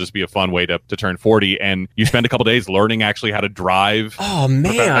 oh, this will just be a fun way to turn 40. And you spend a couple days learning actually how to drive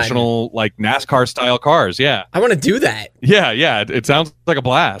professional like NASCAR style cars. Yeah. I want to do that. Yeah. It sounds like a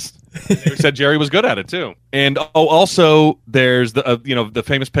blast. They said Jerry was good at it too. And also there's the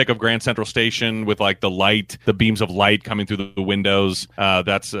famous pic of Grand Central Station with like the beams of light coming through the windows.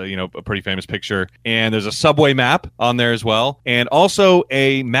 That's a pretty famous picture. And there's a subway map on there as well, and also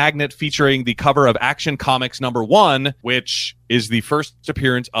a magnet featuring the cover of Action Comics #1, which is the first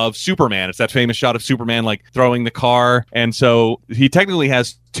appearance of Superman. It's that famous shot of Superman like throwing the car, and so he technically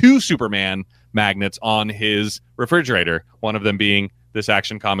has 2 Superman magnets on his refrigerator, one of them being this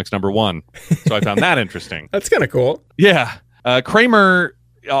Action Comics #1. So I found that interesting. That's kind of cool. Yeah. Kramer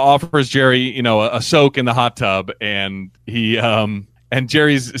offers Jerry, a soak in the hot tub, and he and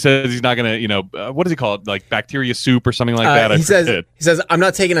Jerry says he's not going to, what does he call it? Like bacteria soup or something like that. He says, I'm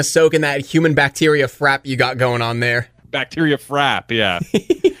not taking a soak in that human bacteria frap you got going on there. Bacteria frap, yeah.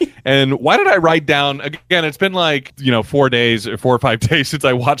 And why did I write down, again, it's been like, 4 days or 4 or 5 days since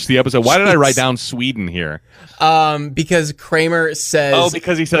I watched the episode. Why did I write down Sweden here? Because Kramer says... Oh,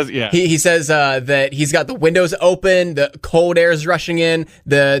 because he says, yeah. He says that he's got the windows open, the cold air is rushing in,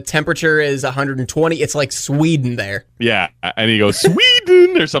 the temperature is 120. It's like Sweden there. Yeah, and he goes,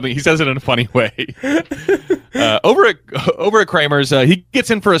 Sweden, or something. He says it in a funny way. Over at Kramer's, he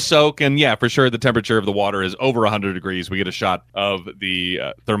gets in for a soak, and yeah, for sure, the temperature of the water is over 100 degrees. We get a shot of the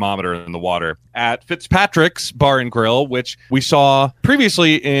thermometer in the water. At Fitzpatrick's Bar and Grill, which we saw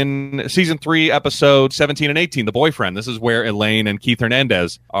previously in Season 3, Episode 17 and 18, The Boyfriend. This is where Elaine and Keith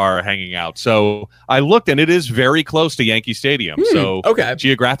Hernandez are hanging out. So I looked, and it is very close to Yankee Stadium. So okay.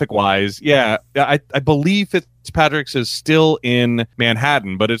 Geographic-wise, yeah, I believe Fitzpatrick's is still in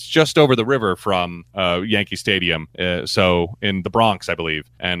Manhattan, but it's just over the river from Yankee Stadium, so in the Bronx, I believe.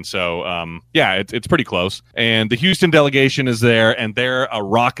 And so, yeah, it's pretty close. And the Houston delegation is there, and they're a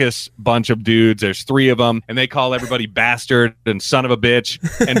raucous bunch of dudes. There's 3 of them, and they call everybody bastard and son of a bitch.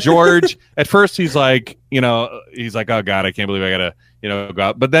 And George, at first, he's like, oh, God, I can't believe I got to, go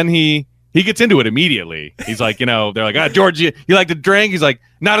out. But then he gets into it immediately. He's like, they're like, George, you like to drink? He's like,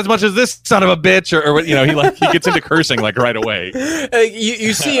 not as much as this son of a bitch, or he gets into cursing like right away.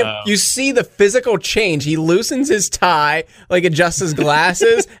 You see him, you see the physical change. He loosens his tie, like adjusts his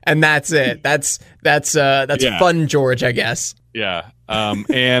glasses, and that's it. That's fun, George, I guess. Yeah.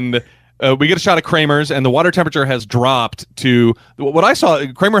 And we get a shot of Kramer's, and the water temperature has dropped to what I saw.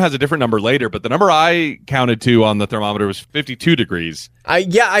 Kramer has a different number later, but the number I counted to on the thermometer was 52 degrees. I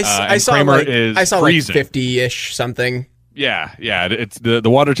saw Kramer like is I saw freezing. like 50-ish something. Yeah. It's the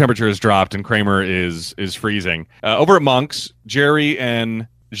water temperature has dropped, and Kramer is freezing. Over at Monk's, Jerry and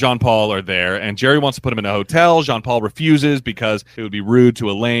Jean-Paul are there, and Jerry wants to put him in a hotel. Jean-Paul refuses because it would be rude to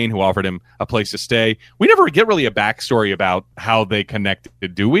Elaine, who offered him a place to stay. We never get really a backstory about how they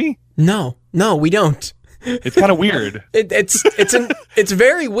connected, do we? No, we don't. It's kind of weird. It's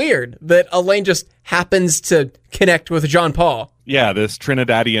very weird that Elaine just happens to connect with Jean-Paul. Yeah, this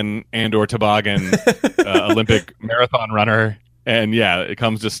Trinidadian and/or Tobagan Olympic marathon runner. And yeah, it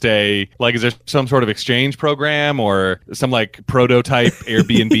comes to stay. Like, is there some sort of exchange program or some like prototype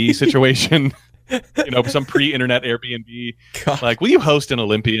Airbnb situation? Some pre-internet Airbnb. God. Like, will you host an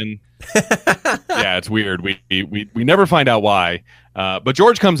Olympian? Yeah, it's weird. We never find out why. But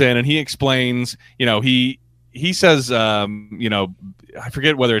George comes in and he explains. He says, I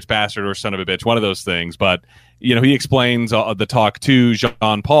forget whether it's bastard or son of a bitch, one of those things. But he explains the talk to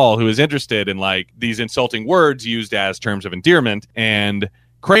Jean-Paul, who is interested in like these insulting words used as terms of endearment. And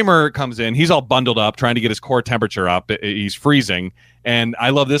Kramer comes in. He's all bundled up, trying to get his core temperature up. He's freezing. And I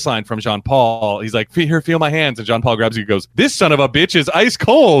love this line from Jean-Paul. He's like, "Here, feel my hands." And Jean-Paul grabs you and goes, "This son of a bitch is ice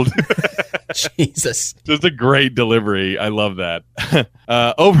cold." Jesus. Just a great delivery. I love that.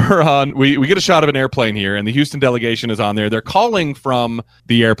 Over on, we get a shot of an airplane here, and the Houston delegation is on there. They're calling from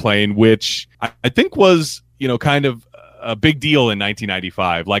the airplane, which I think was, kind of a big deal in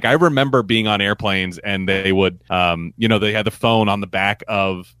 1995. Like, I remember being on airplanes, and they would, they had the phone on the back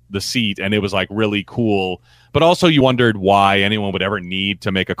of the seat, and it was like really cool. But also you wondered why anyone would ever need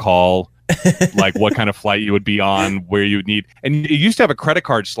to make a call, like what kind of flight you would be on, where you would need. And you used to have a credit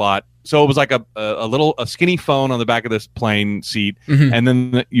card slot. So it was like a skinny phone on the back of this plane seat. Mm-hmm. And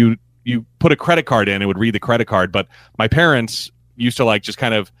then you put a credit card in, it would read the credit card. But my parents used to like just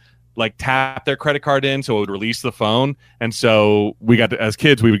kind of like tap their credit card in, so it would release the phone. And so we got to, as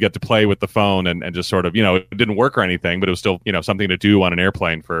kids, we would get to play with the phone and just sort of, it didn't work or anything, but it was still, something to do on an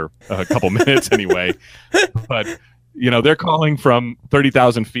airplane for a couple minutes anyway. But, they're calling from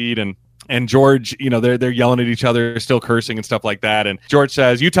 30,000 feet and George, they're yelling at each other, still cursing and stuff like that. And George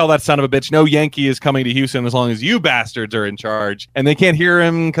says, "You tell that son of a bitch no Yankee is coming to Houston as long as you bastards are in charge." And they can't hear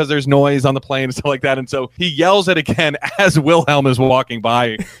him because there's noise on the plane and stuff like that. And so he yells it again as Wilhelm is walking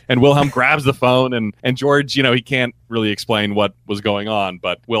by. And Wilhelm grabs the phone. And George, he can't really explain what was going on.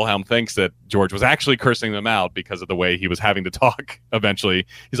 But Wilhelm thinks that George was actually cursing them out because of the way he was having to talk eventually.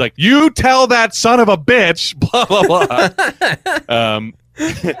 He's like, "You tell that son of a bitch," blah, blah, blah.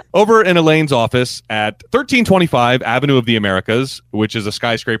 Over in Elaine's office at 1325 Avenue of the Americas, which is a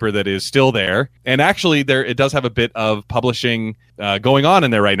skyscraper that is still there. And actually, it does have a bit of publishing going on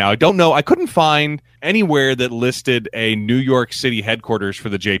in there right now. I don't know. I couldn't find anywhere that listed a New York City headquarters for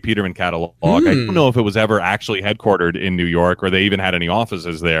the J. Peterman catalog. I don't know if it was ever actually headquartered in New York or they even had any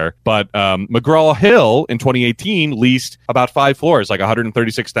offices there. But McGraw-Hill in 2018 leased about 5 floors, like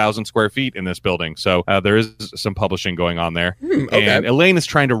 136,000 square feet in this building. So there is some publishing going on there. Okay. And Elaine is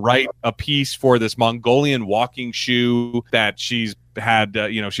trying to write a piece for this Mongolian walking shoe that she's had,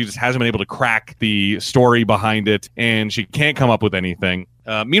 she just hasn't been able to crack the story behind it, and she can't come up with anything.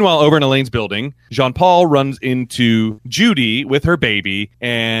 Meanwhile, over in Elaine's building, Jean-Paul runs into Judy with her baby,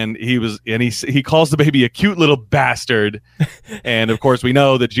 and he calls the baby a cute little bastard. And of course, we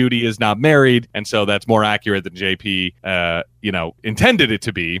know that Judy is not married, and so that's more accurate than JP, intended it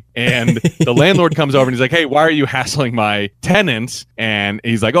to be. And the landlord comes over and he's like, "Hey, why are you hassling my tenants?" And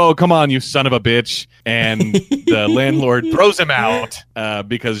he's like, "Oh, come on, you son of a bitch!" And the landlord throws him out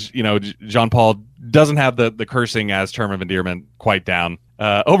because Jean-Paul doesn't have the cursing as term of endearment quite down.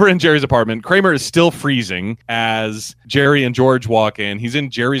 Over in Jerry's apartment, Kramer is still freezing as Jerry and George walk in. He's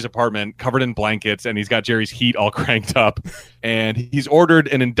in Jerry's apartment covered in blankets, and he's got Jerry's heat all cranked up. And he's ordered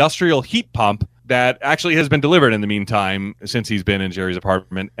an industrial heat pump that actually has been delivered in the meantime since he's been in Jerry's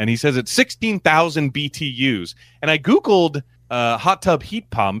apartment. And he says it's 16,000 BTUs. And I Googled hot tub heat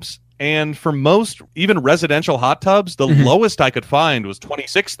pumps. And for most, even residential hot tubs, the lowest I could find was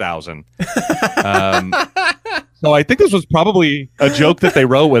 26,000. So I think this was probably a joke that they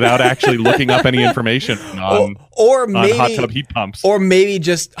wrote without actually looking up any information on hot tub heat pumps. Or maybe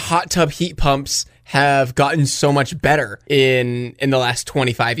just hot tub heat pumps have gotten so much better in the last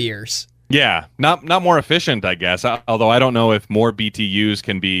 25 years. Yeah, not more efficient, I guess. Although I don't know if more BTUs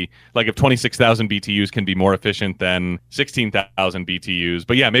can be, like if 26,000 BTUs can be more efficient than 16,000 BTUs.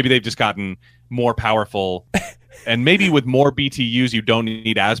 But yeah, maybe they've just gotten more powerful. And maybe with more BTUs, you don't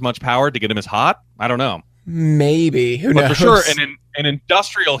need as much power to get them as hot. I don't know. Maybe. Who knows? But for sure, an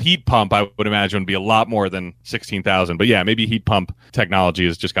industrial heat pump, I would imagine, would be a lot more than 16,000. But yeah, maybe heat pump technology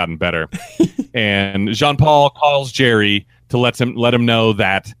has just gotten better. And Jean-Paul calls Jerry to let him know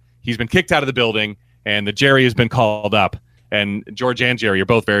that he's been kicked out of the building and that Jerry has been called up. And George and Jerry are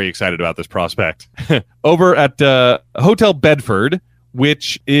both very excited about this prospect. Over at Hotel Bedford,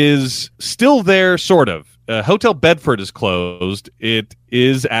 which is still there, sort of. Hotel Bedford is closed. It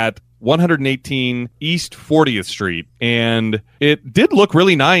is at 118 East 40th Street. And it did look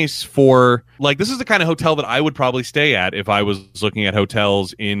really nice for, this is the kind of hotel that I would probably stay at if I was looking at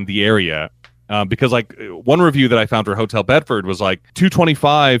hotels in the area. Because one review that I found for Hotel Bedford was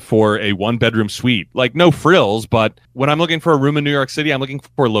 $225 for a 1-bedroom suite. No frills, but when I'm looking for a room in New York City, I'm looking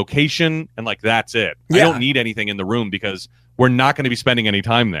for location and that's it. Yeah. I don't need anything in the room because we're not going to be spending any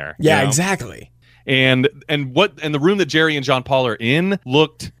time there. Yeah, exactly. And the room that Jerry and Jean-Paul are in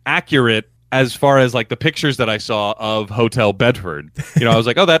looked accurate as far as the pictures that I saw of Hotel Bedford. I was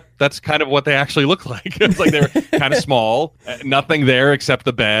like, oh, that's kind of what they actually look like. It's they were kind of small, nothing there except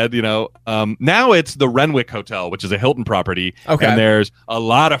the bed, Now it's the Renwick Hotel, which is a Hilton property. Okay. And there's a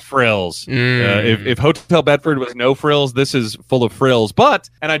lot of frills. If Hotel Bedford was no frills, this is full of frills.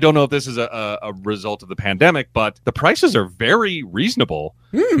 And I don't know if this is a result of the pandemic, but the prices are very reasonable.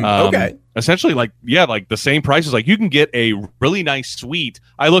 Okay. Essentially, the same prices. You can get a really nice suite.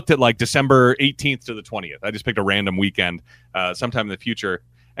 I looked at December 18th to the 20th. I just picked a random weekend sometime in the future.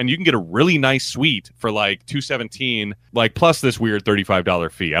 And you can get a really nice suite for $217, plus this weird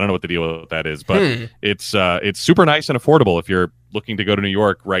 $35 fee. I don't know what the deal with that is, but it's super nice and affordable if you're looking to go to New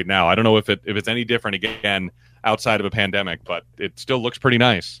York right now. I don't know if it's any different again outside of a pandemic, but it still looks pretty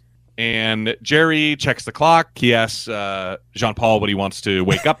nice. And Jerry checks the clock. He asks Jean-Paul what he wants to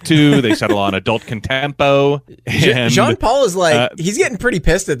wake up to. They settle on adult contempo. And Jean-Paul is he's getting pretty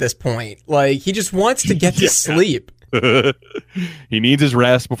pissed at this point. He just wants to get to sleep. He needs his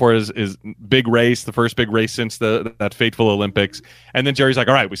rest before his big race, the first big race since that fateful Olympics. And then Jerry's like,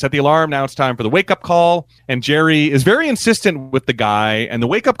 all right, we set the alarm. Now it's time for the wake-up call. And Jerry is very insistent with the guy. And the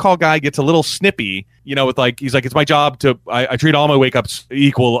wake-up call guy gets a little snippy, with he's like, it's my job to, I treat all my wake-ups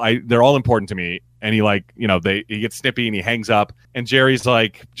equal. They're all important to me. And he gets snippy and he hangs up. And Jerry's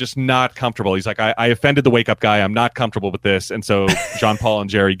just not comfortable. He's like, I offended the wake-up guy. I'm not comfortable with this. And so Jean-Paul and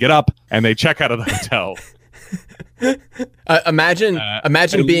Jerry get up and they check out of the hotel. Imagine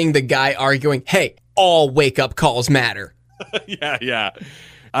being the guy arguing, hey, all wake-up calls matter. Yeah.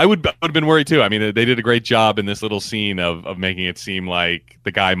 I would have been worried too. I mean, they did a great job in this little scene of making it seem like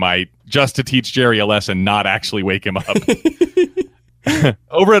the guy might, just to teach Jerry a lesson, not actually wake him up.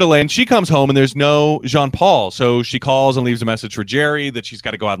 Over at Elaine, she comes home and there's no Jean-Paul. So she calls and leaves a message for Jerry that she's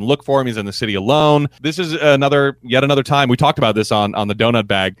got to go out and look for him. He's in the city alone. This is yet another time. We talked about this on the donut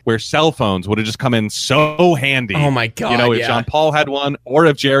bag where cell phones would have just come in so handy. Oh my God. If Jean-Paul had one or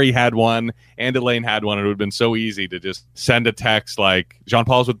if Jerry had one and Elaine had one, it would have been so easy to just send a text like,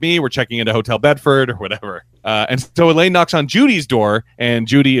 Jean-Paul's with me. We're checking into Hotel Bedford or whatever. And so Elaine knocks on Judy's door, and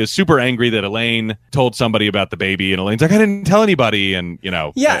Judy is super angry that Elaine told somebody about the baby, and Elaine's like, I didn't tell anybody, and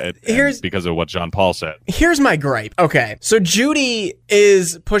here's because of what Jean-Paul said. Here's my gripe. Okay, so Judy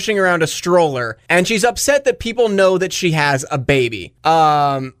is pushing around a stroller, and she's upset that people know that she has a baby.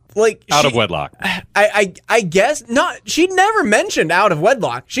 like Out of wedlock. I guess not. She never mentioned out of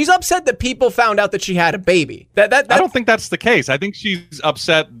wedlock. She's upset that people found out that she had a baby. That I don't think that's the case. I think she's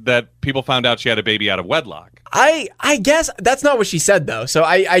upset that people found out she had a baby out of wedlock. I guess that's not what she said though. So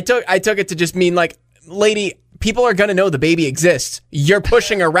I took it to just mean like, lady, people are gonna know the baby exists. You're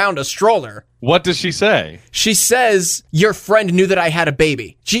pushing around a stroller. What does she say? She says, your friend knew that I had a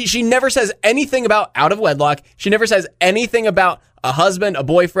baby. She never says anything about out of wedlock. She never says anything about a husband, a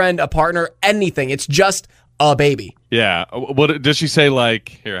boyfriend, a partner, anything. It's just a baby. Yeah. What does she say? Like,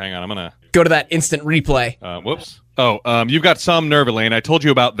 here, hang on. I'm gonna go to that instant replay. Whoops. Oh, you've got some nerve, Elaine. I told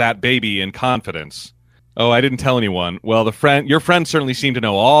you about that baby in confidence. Oh, I didn't tell anyone. Well, your friend certainly seemed to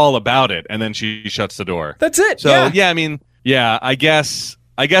know all about it, and then she shuts the door. That's it. So yeah, I mean, yeah, I guess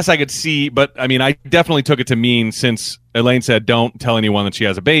I could see, but I mean, I definitely took it to mean, since Elaine said don't tell anyone that she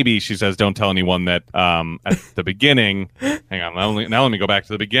has a baby, she says don't tell anyone that at the beginning. Hang on, now let me go back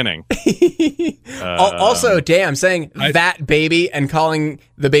to the beginning. Also, damn, saying that baby and calling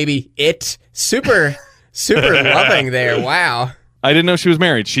the baby it, super loving there. Wow. I didn't know she was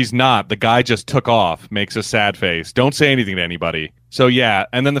married. She's not. The guy just took off, makes a sad face. Don't say anything to anybody. So yeah,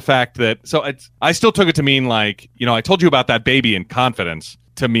 and then the fact that, I still took it to mean like, I told you about that baby in confidence,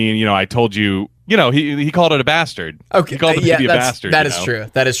 to mean, I told you, he called it a bastard. Okay. He called the baby a bastard. That is true.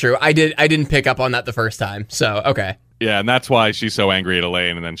 That is true. I didn't pick up on that the first time. So, okay. Yeah, and that's why she's so angry at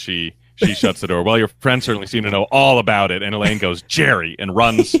Elaine, and then she shuts the door. Well, your friend certainly seemed to know all about it. And Elaine goes, Jerry, and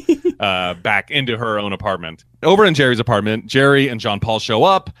runs back into her own apartment. Over in Jerry's apartment, Jerry and Jean Paul show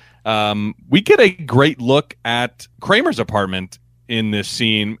up. We get a great look at Kramer's apartment in this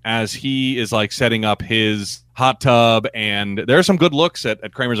scene as he is like setting up his hot tub. And there are some good looks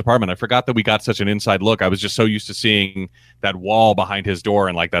at Kramer's apartment. I forgot that we got such an inside look. I was just so used to seeing that wall behind his door,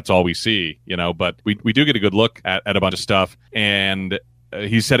 and like that's all we see, but we do get a good look at a bunch of stuff. And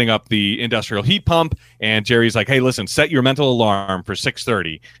he's setting up the industrial heat pump, and Jerry's like, hey, listen, set your mental alarm for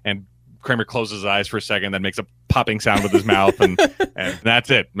 6:30. And Kramer closes his eyes for a second, then makes a popping sound with his mouth, and that's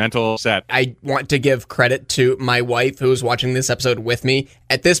it. Mental set. I want to give credit to my wife who was watching this episode with me.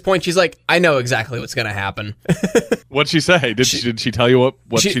 At this point, she's like, I know exactly what's going to happen. What'd she say? Did she tell you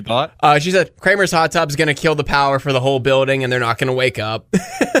what she thought? She said, Kramer's hot tub's going to kill the power for the whole building, and they're not going to wake up.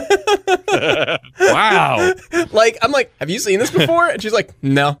 Wow. Like, I'm like, have you seen this before? And she's like,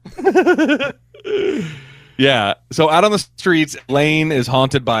 no. Yeah. So out on the streets, Elaine is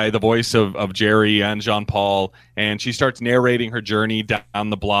haunted by the voice of Jerry and Jean Paul, and she starts narrating her journey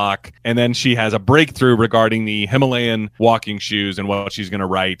down the block. And then she has a breakthrough regarding the Himalayan walking shoes and what she's going to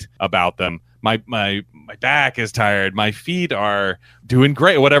write about them. My back is tired. My feet are doing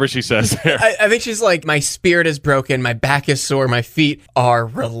great. Whatever she says there. I think she's like, my spirit is broken. My back is sore. My feet are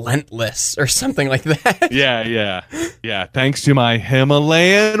relentless, or something like that. Yeah. Thanks to my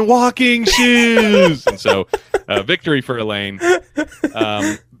Himalayan walking shoes. And so, victory for Elaine.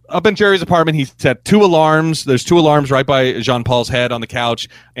 Up in Jerry's apartment, he set 2 alarms. There's 2 alarms right by Jean Paul's head on the couch.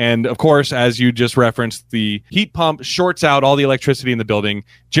 And of course, as you just referenced, the heat pump shorts out all the electricity in the building.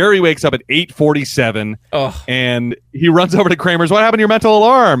 Jerry wakes up at 8:47 and he runs over to Kramer's. What happened to your mental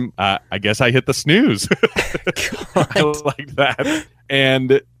alarm? I guess I hit the snooze. I like that.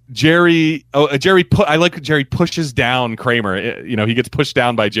 And Jerry pushes down Kramer. He gets pushed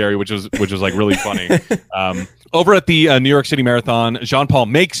down by Jerry, which was like really funny. Over at the New York City Marathon, Jean Paul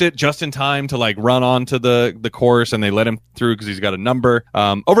makes it just in time to like run onto the course, and they let him through because he's got a number.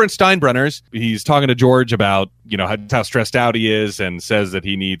 Over in Steinbrenner's, he's talking to George about how stressed out he is, and says that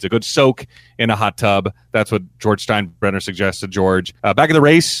he needs a good soak in a hot tub. That's what George Steinbrenner suggests to George. Back in the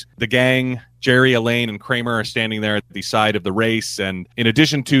race, the gang, Jerry, Elaine, and Kramer are standing there at the side of the race, and in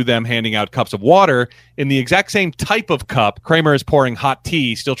addition to them handing out cups of water, in the exact same type of cup, Kramer is pouring hot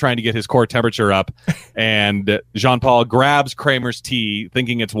tea, still trying to get his core temperature up, and Jean-Paul grabs Kramer's tea,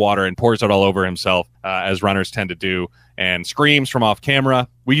 thinking it's water, and pours it all over himself, as runners tend to do, and screams from off camera.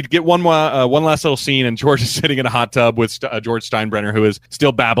 We get one last little scene, and George is sitting in a hot tub with George Steinbrenner, who is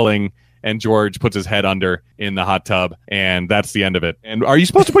still babbling, and George puts his head under in the hot tub, and that's the end of it. And are you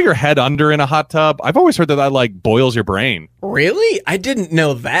supposed to put your head under in a hot tub? I've always heard that like boils your brain. Really? I didn't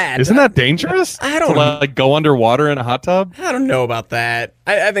know that. Isn't that dangerous? I don't know. Like go underwater in a hot tub? I don't know about that.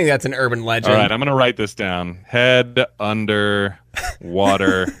 I think that's an urban legend. All right, I'm going to write this down. Head under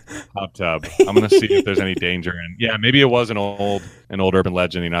water hot tub. I'm going to see if there's any danger in. Yeah, maybe it was an old urban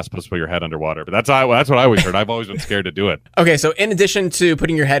legend. You're not supposed to put your head underwater, but that's what I always heard. I've always been scared to do it. Okay, so in addition to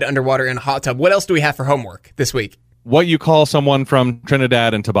putting your head underwater in a hot tub, what else do we have for homework this week? What you call someone from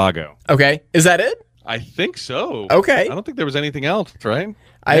Trinidad and Tobago. Okay, is that it? I think so. Okay. I don't think there was anything else, right?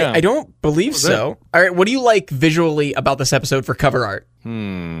 I don't believe so. All right, what do you like visually about this episode for cover art? I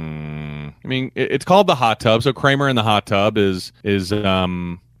mean, it's called The Hot Tub, so Kramer in the hot tub is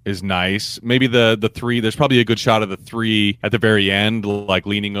nice. Maybe the three. There's probably a good shot of the three at the very end, like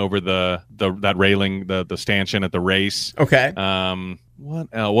leaning over that railing, the stanchion at the race. Okay. What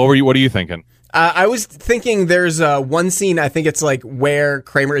are you thinking? I was thinking there's one scene, I think it's like where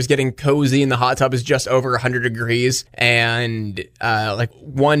Kramer is getting cozy and the hot tub is just over 100 degrees. And like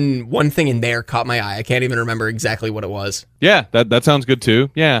one thing in there caught my eye. I can't even remember exactly what it was. Yeah, that sounds good too.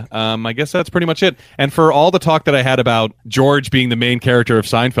 Yeah, I guess that's pretty much it. And for all the talk that I had about George being the main character of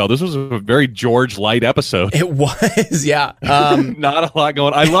Seinfeld, this was a very George light episode. It was, yeah. Not a lot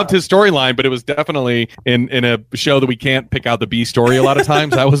going on. I loved his storyline, but it was definitely in a show that we can't pick out the B story a lot of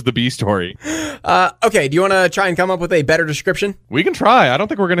times. That was the B story. Okay, do you want to try and come up with a better description? We can try. I don't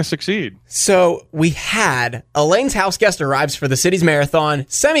think we're going to succeed. So we had Elaine's house guest arrives for the city's marathon,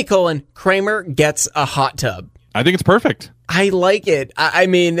 Kramer gets a hot tub. I think it's perfect. I like it. I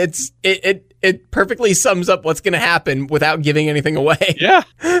mean, it perfectly sums up what's going to happen without giving anything away. Yeah.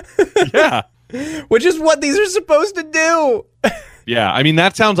 Yeah. Which is what these are supposed to do. Yeah, I mean,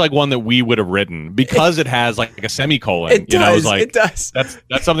 that sounds like one that we would have written because it has like a semicolon. It does. It does.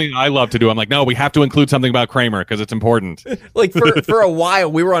 That's something I love to do. I'm like, no, we have to include something about Kramer because it's important. Like for a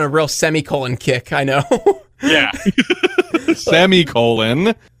while, we were on a real semicolon kick. I know. Yeah.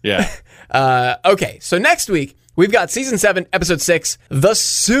 Semicolon. Yeah. Okay, so next week we've got season 7, episode 6, The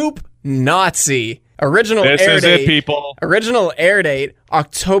Soup Nazi. Original this air is date. It, people. Original air date,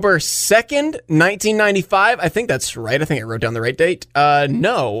 October 2nd, 1995. I think that's right. I think I wrote down the right date.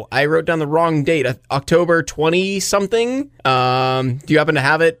 No, I wrote down the wrong date. October 20-something. Do you happen to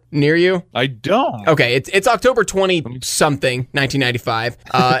have it near you? I don't. Okay, it's October 20-something, 1995.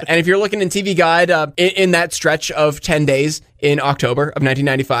 And if you're looking in TV Guide, in that stretch of 10 days in October of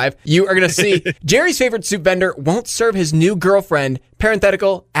 1995, you are going to see Jerry's favorite soup vendor won't serve his new girlfriend,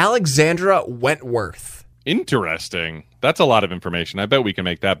 parenthetical, Alexandra Wentworth. Interesting. That's a lot of information. I bet we can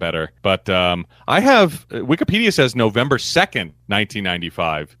make that better. But I have, Wikipedia says November 2nd,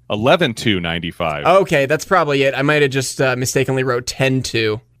 1995, 11/2/95. Okay, that's probably it. I might have just mistakenly wrote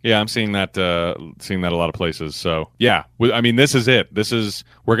 10/2. Yeah, I'm seeing that a lot of places. So yeah, I mean, this is it.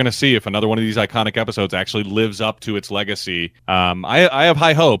 We're going to see if another one of these iconic episodes actually lives up to its legacy. I have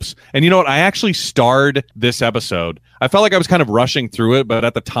high hopes. And you know what? I actually starred this episode. I felt like I was kind of rushing through it, but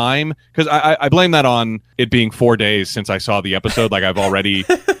at the time, because I blame that on it being 4 days since I saw the episode. Like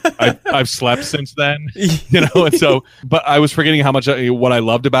I've slept since then, you know. And so, but I was forgetting how much what I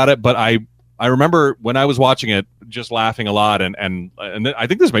loved about it. But I remember when I was watching it, just laughing a lot, and I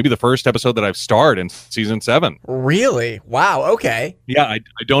think this may be the first episode that I've starred in season 7. Really? Wow. Okay. Yeah, I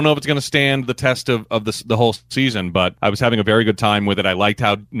don't know if it's going to stand the test of the whole season, but I was having a very good time with it. I liked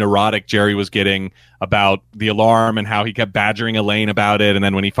how neurotic Jerry was getting about the alarm and how he kept badgering Elaine about it, and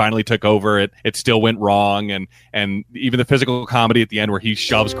then when he finally took over, it still went wrong, and even the physical comedy at the end where he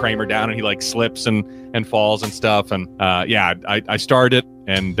shoves Kramer down and he like slips and falls and stuff, and yeah, I starred it.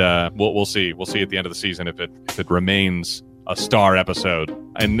 And we'll see. We'll see at the end of the season if it remains a star episode.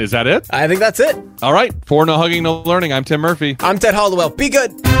 And is that it? I think that's it. All right. For No Hugging, No Learning, I'm Tim Murphy. I'm Ted Hollowell. Be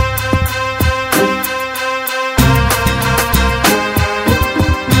good.